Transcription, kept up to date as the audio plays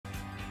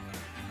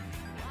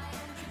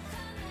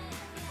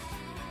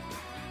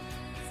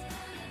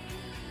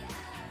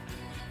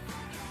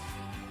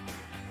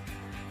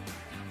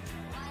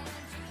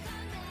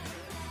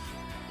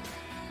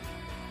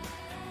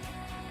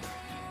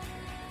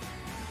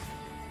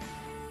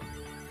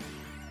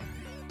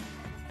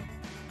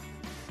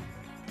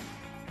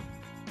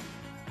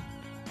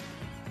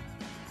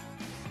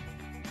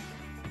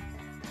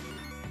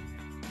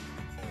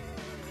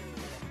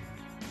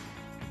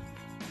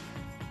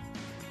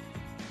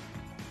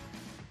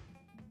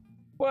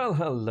Well,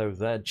 hello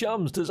there,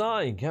 chums. 'Tis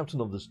I,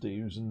 Captain of the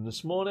Steves, and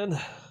this morning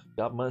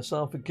got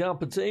myself a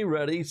cup of tea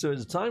ready, so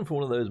it's time for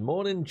one of those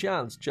morning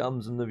chats,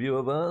 chums in the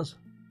viewerverse.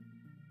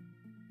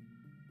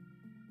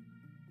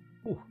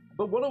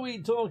 But what are we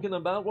talking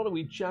about? What are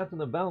we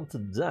chatting about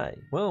today?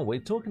 Well,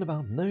 we're talking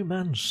about No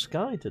Man's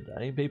Sky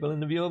today, people in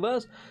the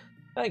viewerverse.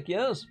 Heck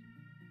yes.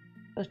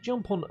 Let's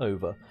jump on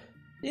over.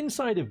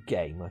 Inside of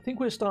game. I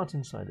think we're starting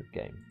inside of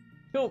game.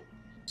 Cool.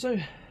 So,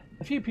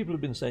 a few people have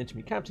been saying to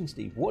me, Captain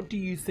Steve, what do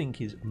you think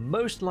is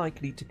most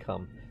likely to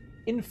come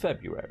in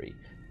February?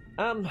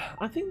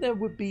 I think there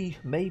would be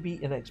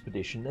maybe an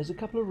expedition. There's a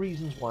couple of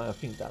reasons why I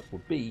think that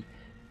would be.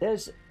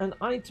 There's an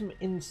item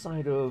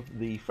inside of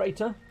the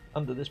freighter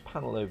under this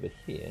panel over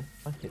here.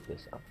 I hit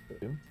this up,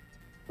 boom.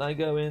 I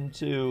go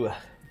into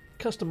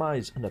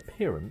customize an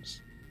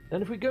appearance,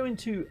 and if we go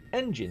into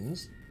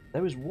engines,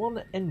 there is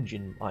one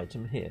engine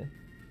item here,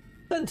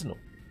 Sentinel.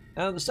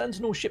 The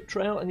Sentinel ship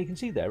trail, and you can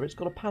see there it's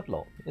got a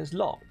padlock. It's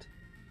locked.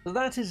 So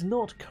that is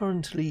not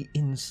currently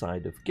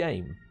inside of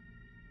game.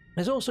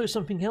 There's also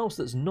something else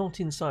that's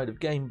not inside of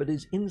game, but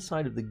is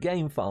inside of the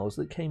game files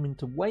that came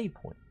into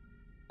Waypoint.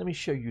 Let me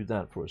show you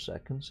that for a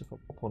second. So if I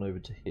pop on over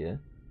to here,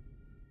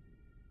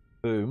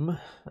 boom,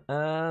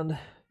 and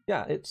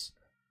yeah, it's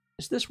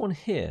this one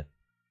here.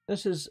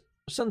 This is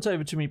sent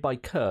over to me by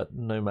Kurt,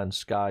 No Man's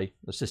Sky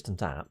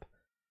assistant app.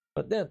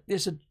 But there,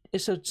 it's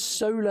a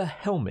solar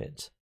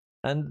helmet.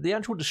 And the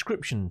actual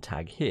description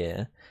tag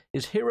here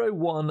is Hero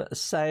 1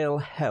 Sail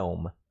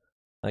Helm.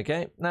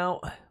 Okay,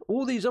 now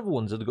all these other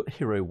ones that have got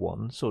Hero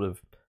 1 sort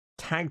of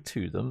tagged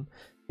to them,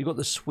 you've got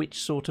the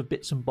switch sort of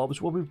bits and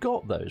bobs. Well, we've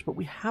got those, but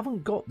we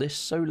haven't got this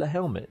solar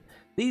helmet.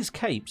 These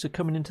capes are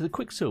coming into the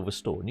Quicksilver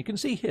store, and you can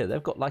see here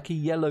they've got like a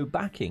yellow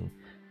backing.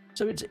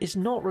 So it's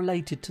not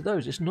related to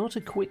those. It's not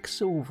a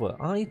Quicksilver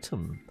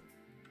item.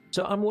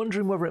 So I'm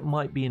wondering whether it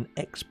might be an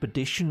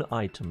expedition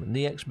item, and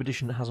the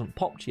expedition hasn't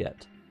popped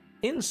yet.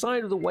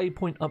 Inside of the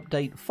Waypoint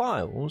update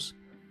files,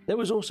 there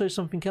was also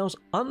something else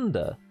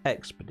under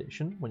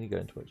Expedition. When you go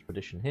into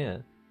Expedition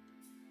here,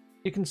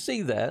 you can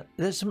see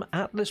there's some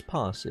Atlas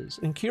passes.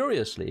 And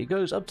curiously, it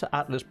goes up to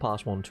Atlas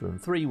Pass 1, 2, and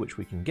 3, which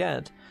we can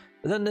get.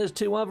 But then there's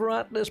 2 other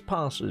Atlas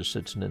passes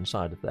sitting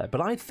inside of there.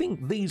 But I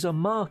think these are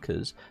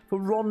markers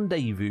for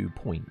rendezvous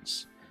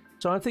points.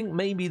 So I think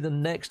maybe the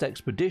next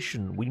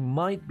expedition, we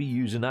might be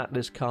using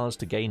Atlas cards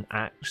to gain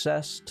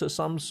access to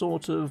some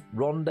sort of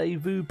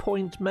rendezvous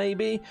point,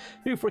 maybe?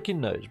 Who freaking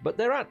knows? But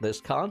they're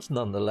Atlas cards,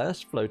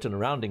 nonetheless, floating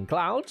around in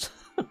clouds.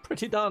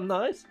 Pretty darn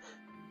nice.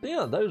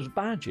 Yeah, those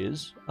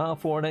badges are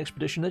for an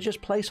expedition. They're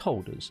just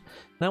placeholders.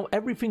 Now,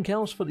 everything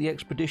else for the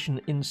expedition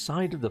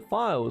inside of the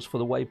files for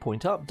the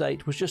Waypoint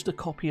update was just a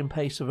copy and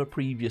paste of a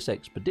previous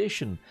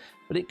expedition.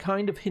 But it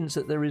kind of hints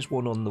that there is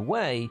one on the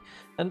way.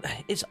 And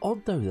it's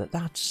odd, though, that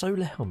that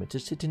solar helmet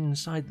is sitting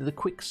inside the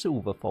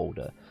Quicksilver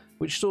folder,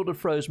 which sort of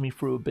throws me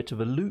through a bit of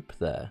a loop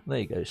there. There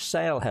you go,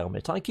 sail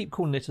helmet. I keep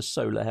calling it a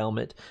solar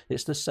helmet.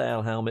 It's the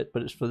sail helmet,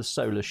 but it's for the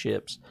solar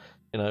ships.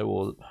 You know,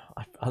 or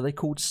are they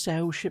called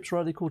sail ships or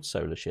are they called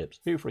solar ships?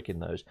 Who freaking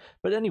knows?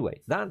 But anyway,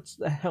 that's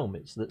the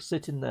helmets that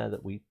sit in there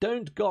that we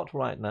don't got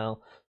right now.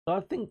 So I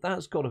think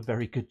that's got a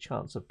very good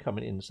chance of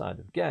coming inside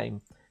of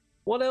game.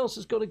 What else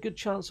has got a good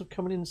chance of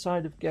coming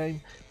inside of game?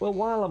 Well,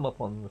 while I'm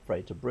up on the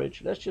freighter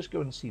bridge, let's just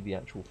go and see the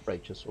actual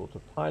freighter sort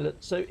of pilot.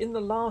 So in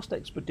the last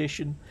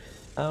expedition,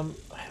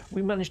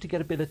 we managed to get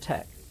a bit of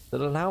tech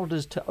that allowed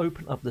us to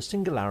open up the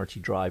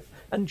Singularity drive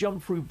and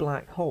jump through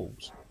black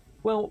holes.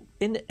 Well,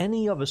 in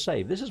any other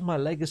save, this is my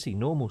legacy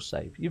normal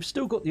save, you've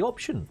still got the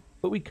option,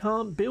 but we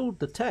can't build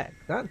the tech.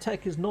 That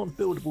tech is not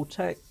buildable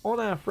tech on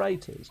our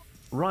freighters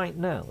right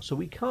now, so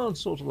we can't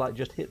sort of like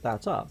just hit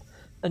that up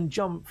and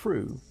jump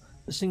through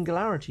the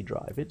Singularity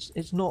drive.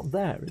 It's not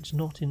there. It's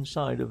not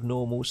inside of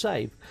normal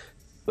save.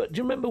 But do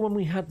you remember when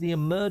we had the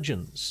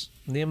emergent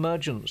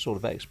sort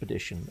of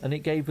expedition, and it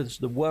gave us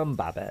the worm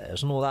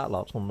babbears and all that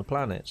lot on the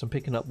planets and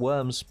picking up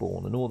worm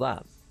spawn and all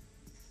that?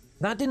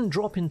 That didn't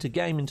drop into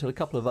game until a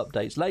couple of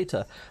updates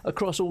later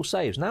across all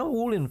saves. Now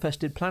all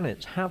infested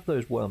planets have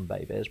those worm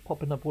babies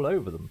popping up all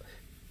over them.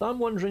 So I'm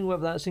wondering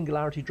whether that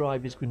Singularity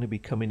drive is going to be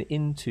coming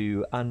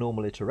into our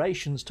normal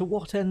iterations. To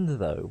what end,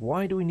 though?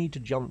 Why do we need to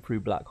jump through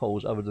black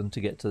holes other than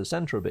to get to the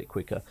centre a bit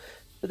quicker?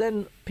 But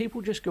then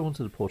people just go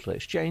onto the Portal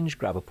Exchange,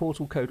 grab a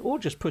portal code, or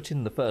just put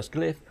in the first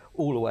glyph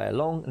all the way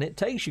along, and it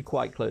takes you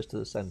quite close to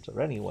the centre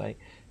anyway.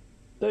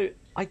 So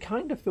I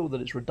kind of feel that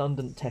it's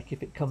redundant tech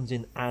if it comes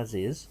in as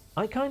is.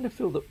 I kind of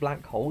feel that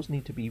black holes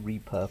need to be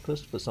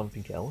repurposed for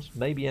something else.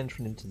 Maybe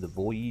entering into the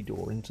void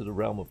or into the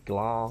realm of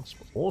glass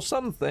or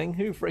something.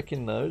 Who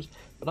frickin' knows?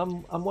 But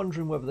I'm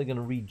wondering whether they're going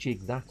to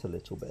rejig that a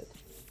little bit.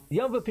 The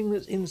other thing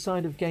that's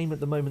inside of game at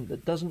the moment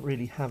that doesn't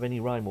really have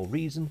any rhyme or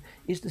reason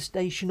is the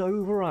station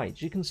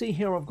overrides. You can see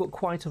here I've got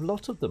quite a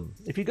lot of them.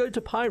 If you go to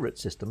pirate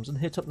systems and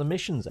hit up the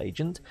missions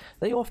agent,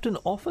 they often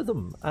offer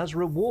them as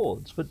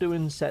rewards for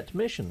doing set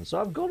missions. So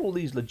I've got all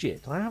these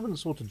legit. I haven't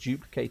sort of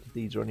duplicated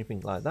these or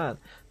anything like that.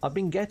 I've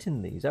been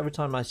getting these. Every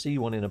time I see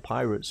one in a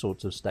pirate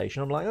sort of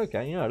station, I'm like,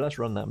 okay, you know, let's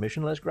run that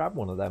mission, let's grab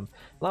one of them.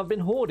 And I've been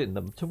hoarding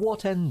them. To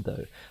what end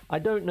though? I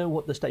don't know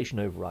what the station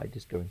override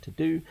is going to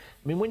do.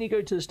 I mean, when you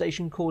go to the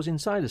station cores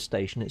inside a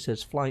station, it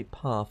says flight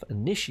path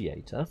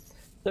initiator,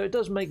 so it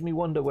does make me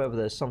wonder whether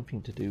there's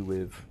something to do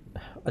with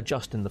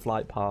adjusting the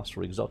flight paths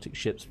for exotic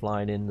ships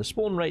flying in. The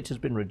spawn rate has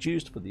been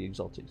reduced for the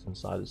exotics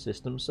inside the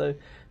system, so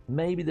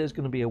maybe there's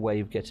going to be a way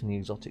of getting the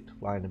exotic to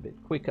fly in a bit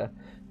quicker.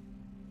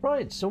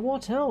 Right, so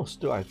what else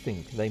do I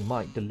think they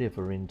might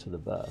deliver into the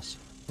verse?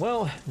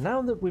 Well,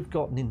 now that we've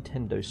got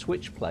Nintendo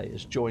Switch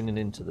players joining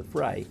into the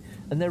fray,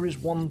 and there is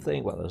one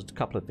thing, well, there's a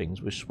couple of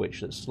things with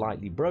Switch that's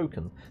slightly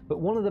broken, but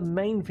one of the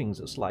main things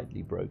that's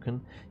slightly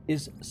broken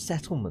is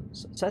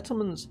settlements.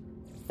 Settlements,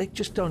 they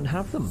just don't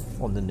have them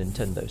on the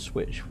Nintendo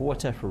Switch for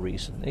whatever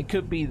reason. It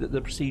could be that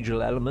the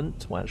procedural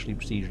element to actually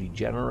procedurally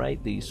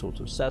generate these sort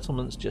of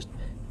settlements just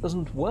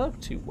doesn't work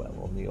too well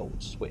on the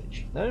old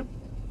Switch, you know?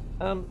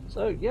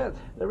 So yeah,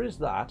 there is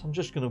that. I'm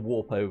just going to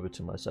warp over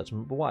to my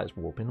settlement, but while it's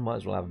warping, I might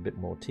as well have a bit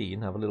more tea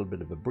and have a little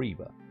bit of a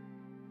breather.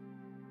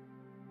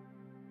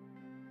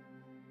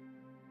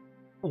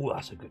 Oh,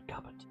 that's a good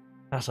cup of tea.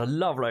 That's a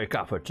lovely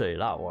cup of tea,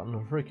 that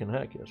one. Freaking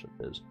heck, yes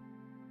it is.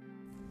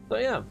 So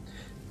yeah,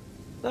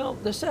 now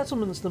the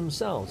settlements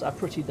themselves are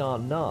pretty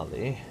darn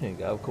gnarly. Here you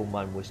go, I'll call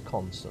mine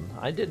Wisconsin.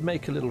 I did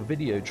make a little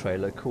video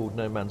trailer called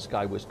No Man's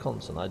Sky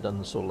Wisconsin. I'd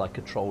done sort of like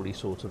a trolley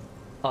sort of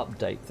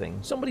update thing.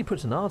 Somebody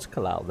put an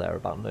article out there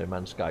about No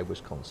Man's Sky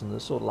Wisconsin.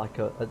 There's sort of like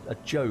a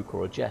joke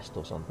or a jest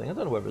or something. I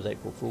don't know whether it was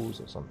April Fool's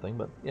or something,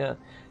 but yeah.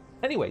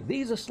 Anyway,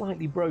 these are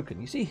slightly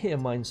broken. You see here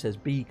mine says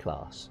B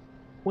class.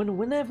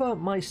 Whenever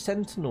my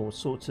Sentinel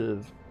sort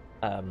of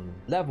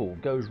level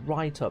goes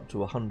right up to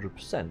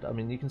 100%, I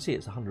mean you can see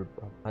it's 100,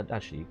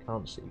 actually you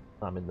can't see,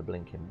 I'm in the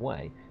blinking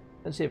way.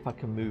 Let's see if I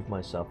can move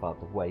myself out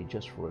the way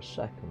just for a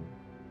second.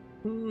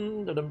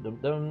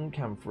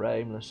 Cam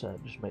frame, let's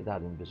just make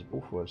that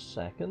invisible for a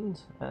second.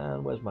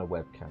 And where's my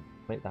webcam?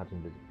 Make that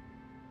invisible.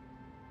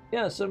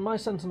 Yeah, so my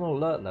Sentinel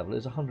alert level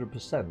is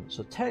 100%,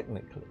 so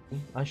technically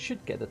I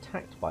should get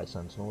attacked by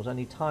Sentinels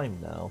any time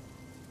now.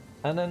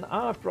 And then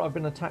after I've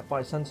been attacked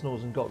by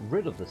Sentinels and got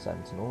rid of the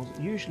Sentinels,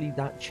 usually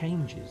that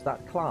changes.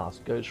 That class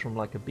goes from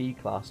like a B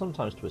class,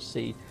 sometimes to a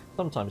C,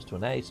 sometimes to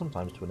an A,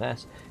 sometimes to an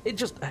S.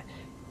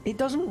 It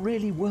doesn't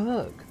really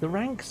work. The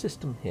rank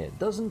system here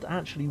doesn't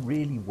actually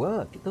really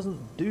work. It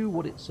doesn't do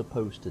what it's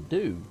supposed to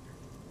do.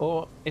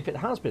 Or if it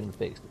has been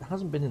fixed, it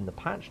hasn't been in the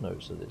patch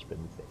notes that it's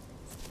been fixed.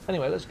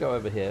 Anyway, let's go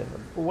over here.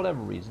 For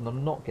whatever reason,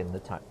 I'm not getting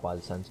attacked by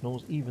the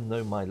Sentinels, even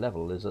though my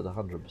level is at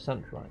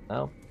 100% right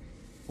now.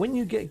 When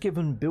you get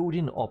given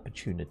building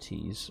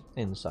opportunities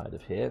inside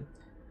of here,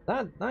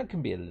 that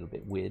can be a little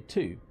bit weird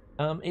too.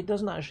 It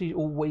doesn't actually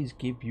always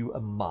give you a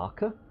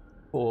marker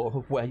for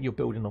where your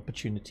building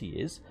opportunity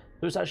is.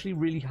 So it's actually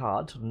really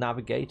hard to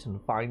navigate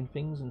and find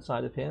things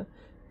inside of here.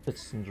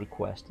 Citizens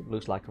request. It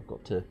looks like I've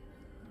got to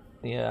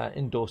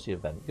endorse the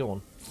event. Go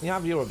on. You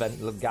have your event,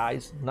 little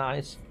guys.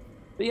 Nice.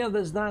 But yeah,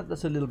 there's that.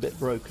 That's a little bit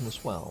broken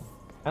as well.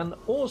 And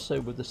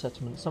also with the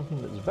settlement, something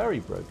that's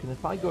very broken.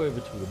 If I go over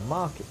to the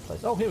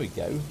marketplace. Oh, here we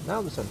go.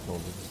 Now the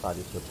Sentinels have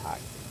decided to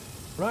attack.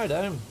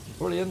 Righto.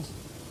 Brilliant.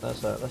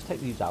 Let's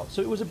take these out.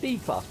 So it was a B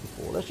class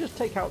before. Let's just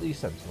take out these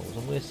Sentinels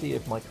and we'll see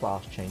if my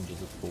class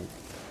changes at all.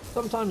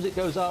 Sometimes it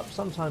goes up,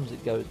 sometimes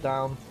it goes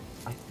down.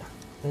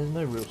 There's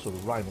no real sort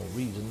of rhyme or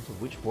reason to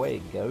which way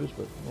it goes,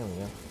 but there we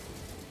go.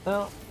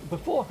 Now,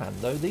 beforehand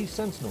though, these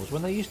Sentinels,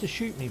 when they used to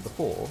shoot me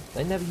before,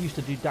 they never used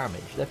to do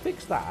damage. They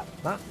fixed that.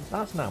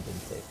 That's now been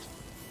fixed.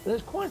 But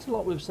there's quite a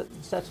lot with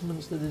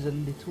settlements that is a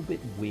little bit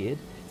weird.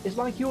 It's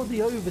like you're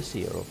the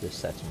overseer of this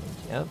settlement,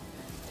 yeah?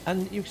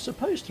 And you're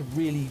supposed to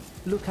really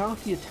look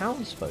after your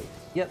townsfolk.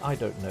 Yet I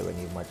don't know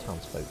any of my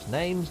townsfolk's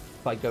names.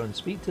 If I go and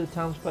speak to the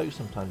townsfolk,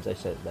 sometimes they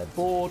say that they're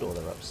bored, or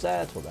they're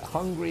upset, or they're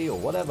hungry, or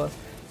whatever.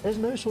 There's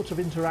no sort of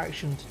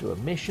interaction to do a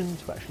mission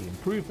to actually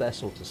improve their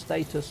sort of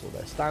status, or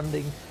their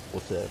standing,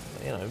 or to,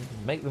 you know,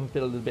 make them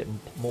feel a little bit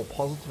more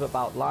positive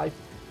about life.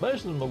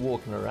 Most of them are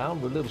walking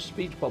around with little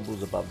speech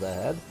bubbles above their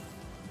head.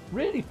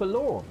 Really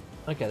forlorn.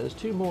 Okay, there's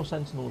 2 more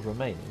Sentinels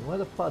remaining. Where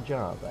the fudge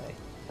are they?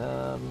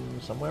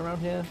 Somewhere around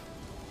here?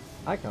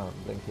 I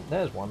can't blink it.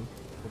 There's one.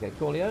 Okay,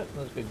 Coolio,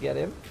 let's go get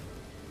him.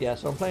 Yeah,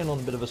 so I'm playing on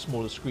a bit of a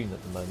smaller screen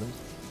at the moment,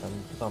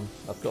 and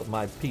I've got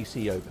my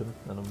PC open,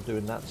 and I'm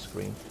doing that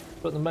screen.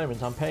 But at the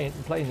moment, I'm playing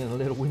in a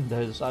little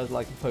window the size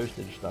like a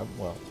postage stamp.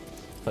 Well,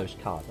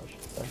 postcard, I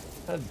should say.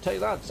 And take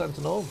that,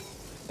 Sentinel.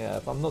 Yeah,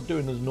 if I'm not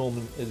doing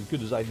as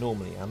good as I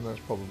normally am, that's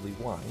probably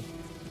why.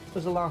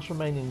 There's the last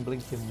remaining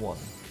blinking one.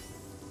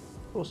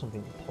 I saw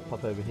something pop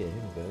up over here.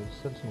 Here we go.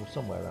 Sentinel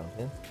somewhere around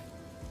here.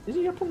 Is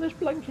he up on this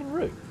blinking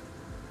roof?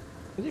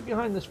 Is he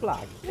behind this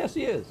flag? Yes,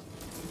 he is.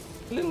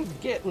 The little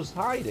git was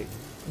hiding.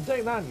 And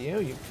take that,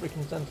 you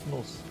freaking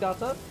Sentinel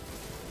scutter.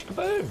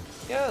 Kaboom!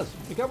 Yes,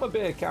 become a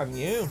beer can,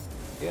 you.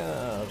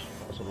 Yes,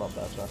 that's a lot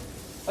better.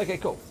 Okay,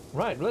 cool.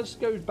 Right, let's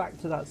go back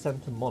to that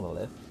center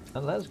monolith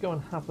and let's go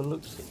and have a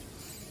look-see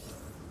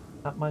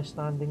at my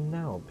standing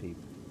now,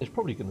 people. It's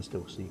probably going to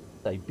still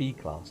say B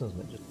class, isn't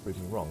it? Just to prove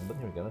me wrong, but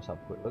here we go, let's have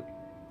a quick look.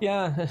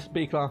 Yeah, it's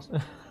B class.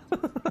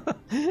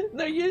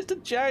 No use to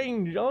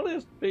change,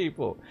 honest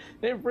people.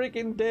 It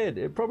freaking did.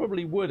 It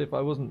probably would if I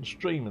wasn't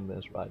streaming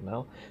this right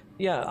now.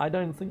 Yeah, I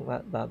don't think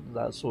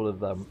that sort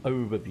of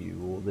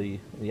overview or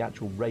the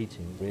actual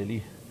rating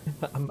really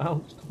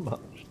amounts to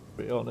much,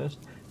 to be honest.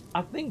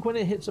 I think when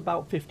it hits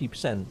about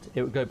 50%,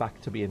 it would go back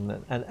to being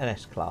an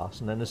S class,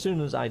 and then as soon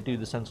as I do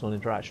the Sentinel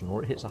interaction,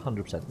 or it hits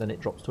 100%, then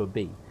it drops to a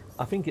B.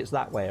 I think it's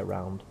that way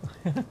around.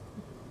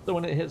 So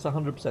when it hits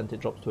 100%, it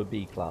drops to a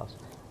B class,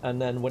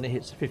 and then when it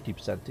hits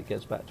 50%, it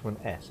gets back to an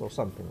S or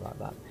something like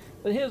that.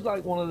 But here's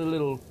like one of the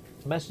little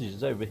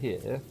messages over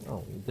here.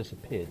 Oh, it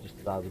disappeared just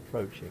as I was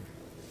approaching.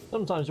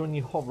 Sometimes when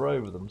you hover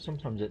over them,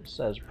 sometimes it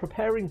says,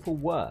 preparing for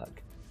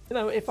work. You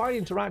know, if I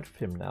interact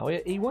with him now,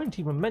 he won't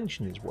even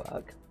mention his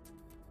work.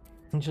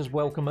 It's just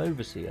welcome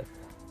overseer.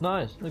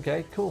 Nice,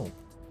 okay, cool.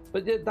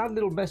 But that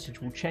little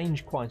message will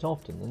change quite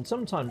often, and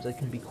sometimes they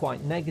can be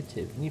quite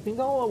negative, and you think,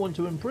 oh, I want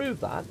to improve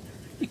that.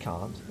 You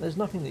can't. There's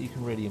nothing that you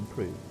can really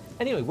improve.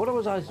 Anyway, what I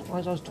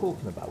was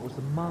talking about was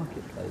the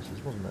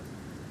marketplaces, wasn't it?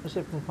 Let's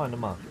see if we can find a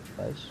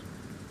marketplace.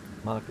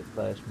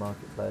 Marketplace,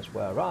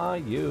 where are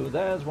you?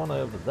 There's one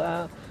over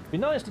there. Be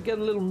nice to get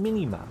a little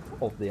mini-map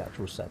of the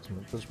actual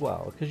settlement as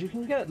well, because you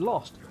can get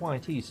lost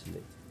quite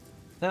easily.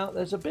 Now,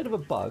 there's a bit of a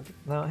bug.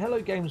 Now, Hello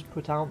Games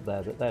put out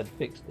there that they'd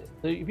fixed it.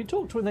 So if you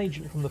talk to an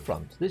agent from the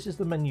front, this is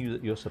the menu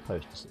that you're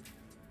supposed to see.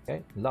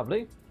 Okay,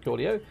 lovely,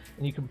 coolio,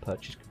 and you can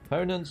purchase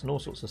components and all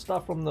sorts of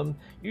stuff from them,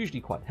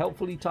 usually quite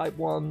helpfully typed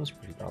ones,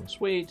 pretty darn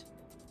sweet.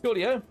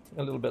 Coolio,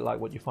 a little bit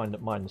like what you find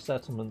at minor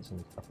settlements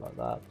and stuff like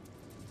that.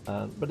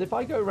 But if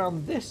I go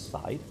around this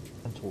side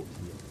and talk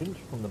to the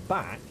agent from the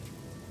back,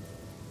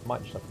 I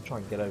might just have to try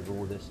and get over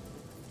all this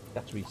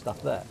scattery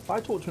stuff there. If I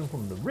talk to him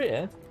from the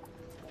rear,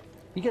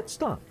 you get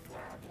stuck.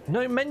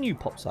 No menu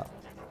pops up.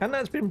 And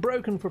that's been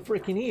broken for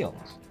freaking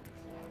eons.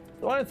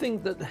 So I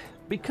think that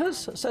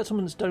because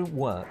settlements don't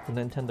work for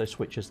Nintendo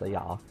Switch as they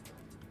are,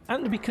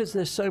 and because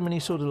there's so many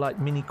sort of like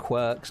mini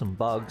quirks and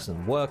bugs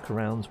and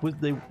workarounds with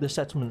the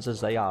settlements as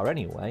they are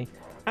anyway,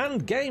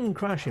 and game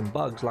crashing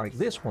bugs like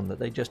this one that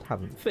they just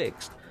haven't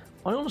fixed,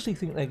 I honestly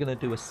think they're going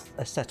to do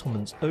a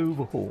settlements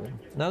overhaul.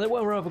 Now, there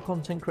were other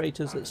content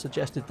creators that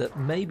suggested that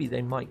maybe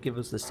they might give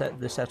us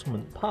the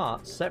settlement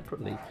parts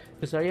separately,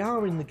 because they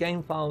are in the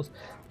game files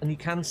and you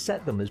can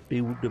set them as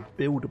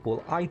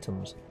buildable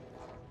items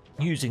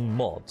using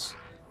mods.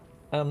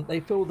 They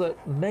feel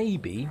that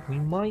maybe we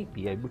might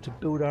be able to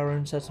build our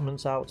own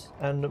settlements out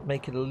and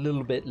make it a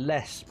little bit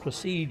less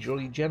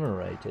procedurally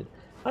generated.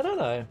 I don't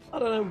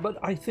know, but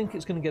I think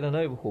it's going to get an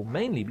overhaul,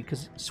 mainly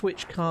because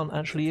Switch can't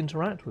actually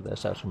interact with their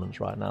settlements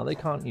right now. They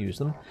can't use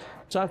them.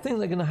 So I think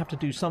they're going to have to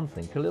do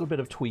something, a little bit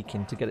of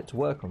tweaking to get it to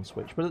work on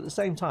Switch. But at the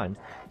same time,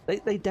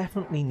 they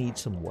definitely need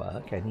some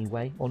work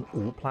anyway on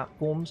all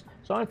platforms.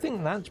 So I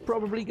think that's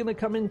probably going to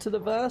come into the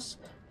verse.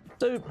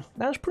 So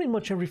that's pretty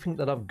much everything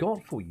that I've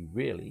got for you,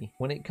 really,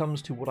 when it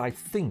comes to what I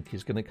think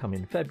is going to come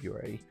in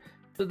February.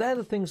 So they're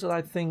the things that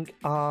I think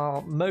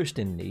are most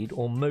in need,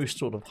 or most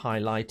sort of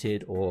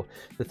highlighted, or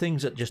the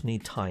things that just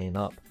need tying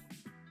up.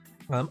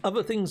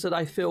 Other things that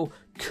I feel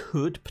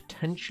could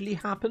potentially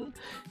happen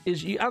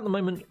is at the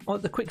moment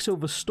at the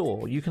Quicksilver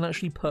store you can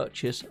actually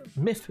purchase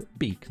myth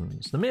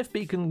beacons. The myth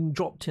beacon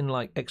dropped in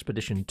like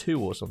Expedition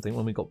 2 or something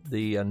when we got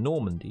the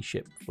Normandy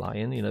ship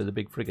flying, you know, the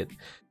big frigate.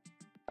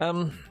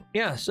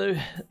 Yeah, so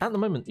at the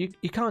moment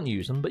you can't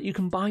use them, but you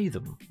can buy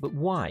them. But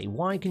why?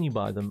 Why can you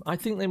buy them? I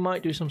think they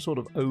might do some sort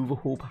of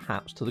overhaul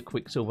perhaps to the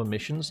Quicksilver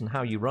missions and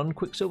how you run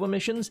Quicksilver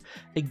missions.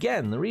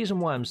 Again, the reason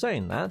why I'm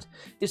saying that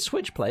is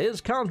Switch players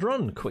can't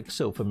run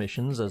Quicksilver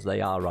missions as they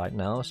are right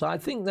now, so I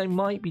think they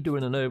might be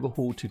doing an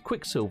overhaul to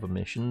Quicksilver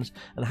missions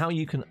and how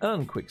you can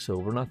earn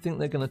Quicksilver, and I think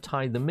they're going to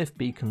tie the myth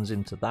beacons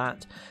into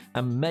that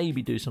and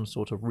maybe do some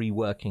sort of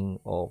reworking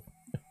of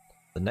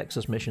the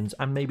Nexus missions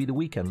and maybe the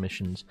weekend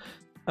missions.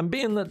 And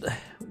being that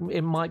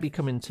it might be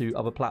coming to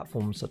other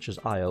platforms such as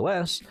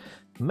iOS,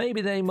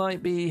 maybe they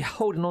might be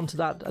holding on to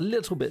that a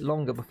little bit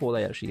longer before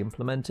they actually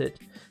implement it.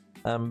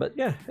 But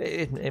yeah,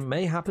 it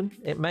may happen.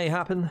 It may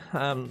happen.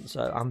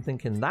 So I'm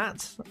thinking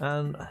that,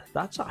 and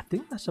I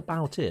think that's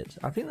about it.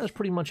 I think that's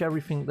pretty much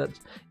everything that's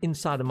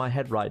inside of my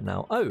head right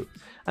now. Oh,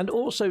 and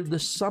also the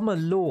summer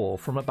lore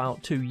from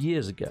about 2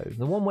 years ago,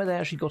 the one where they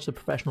actually got a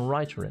professional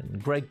writer in,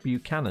 Greg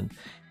Buchanan.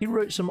 He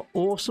wrote some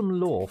awesome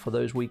lore for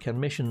those weekend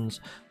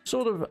missions,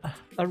 sort of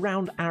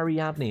around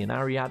Ariadne, and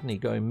Ariadne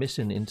going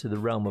missing into the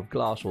realm of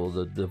glass, or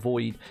the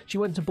void. She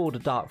went aboard a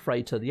dark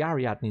freighter, the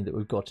Ariadne that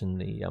we've got in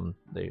the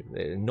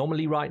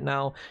anomaly right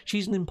now.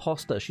 She's an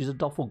imposter, she's a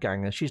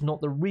doppelganger, she's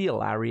not the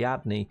real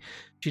Ariadne.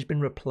 she's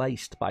been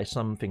replaced by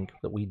something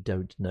that we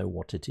don't know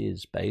what it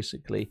is,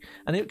 basically.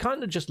 And it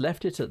kind of just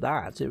left it at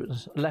that. It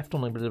was left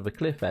on a bit of a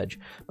cliff edge.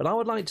 But I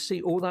would like to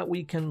see all that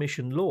weekend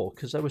mission lore,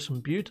 because there was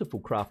some beautiful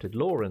crafted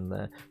lore in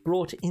there,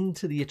 brought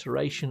into the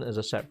iteration as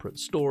a separate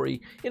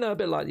story, you know, a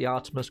bit like the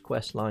Artemis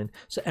quest line,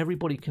 so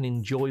everybody can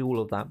enjoy all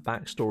of that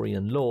backstory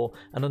and lore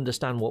and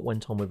understand what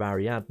went on with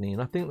Ariadne.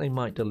 And I think they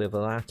might deliver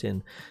that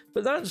in.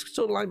 But that's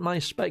sort of like my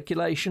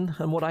speculation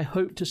and what I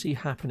hope to see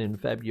happen in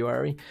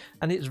February.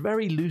 And it's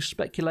very loose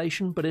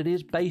speculation, but it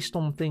is based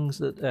on things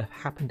that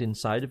happened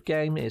inside of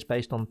game. It's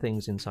based on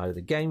things inside of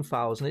the game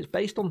files, and it's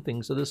based on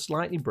things that are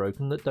slightly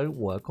broken, that don't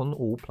work on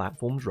all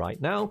platforms right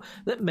now,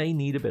 that may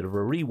need a bit of a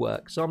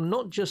rework. So I'm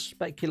not just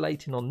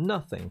speculating on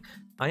nothing.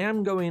 I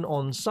am going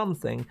on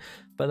something,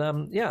 but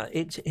yeah,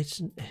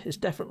 it's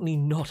definitely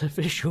not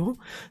official.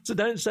 So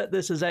don't set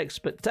this as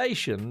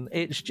expectation.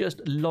 It's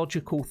just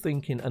logical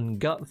thinking and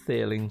gut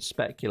feeling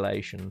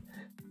speculation.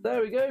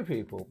 There we go,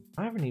 people.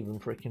 I haven't even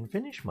freaking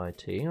finished my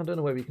tea. I don't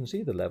know whether you can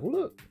see the level.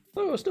 Look.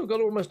 Oh, I've still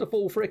got almost a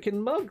full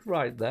freaking mug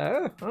right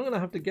there. I'm going to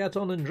have to get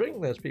on and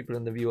drink this, people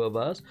in the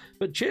viewerverse.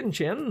 But chin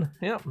chin.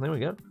 Yeah, there we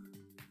go.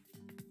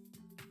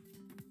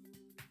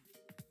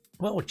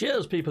 Well,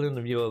 cheers, people in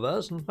the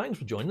viewerverse, and thanks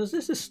for joining us.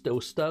 This is still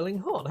sterling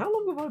hot. How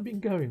long have I been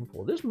going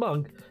for? This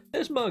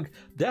mug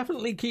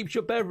definitely keeps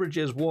your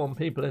beverages warm,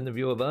 people in the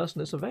viewerverse,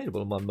 and it's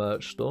available on my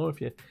merch store if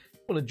you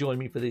want to join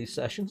me for these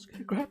sessions.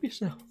 Go grab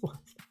yourself one.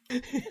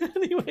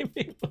 Anyway,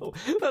 people,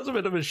 that's a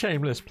bit of a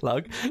shameless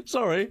plug.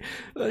 Sorry.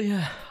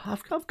 Yeah,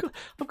 I've got to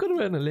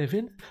earn a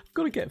living. I've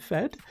got to get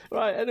fed.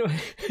 Right, anyway,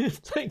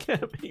 take care,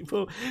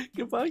 people.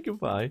 Goodbye,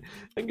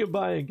 and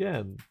goodbye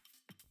again.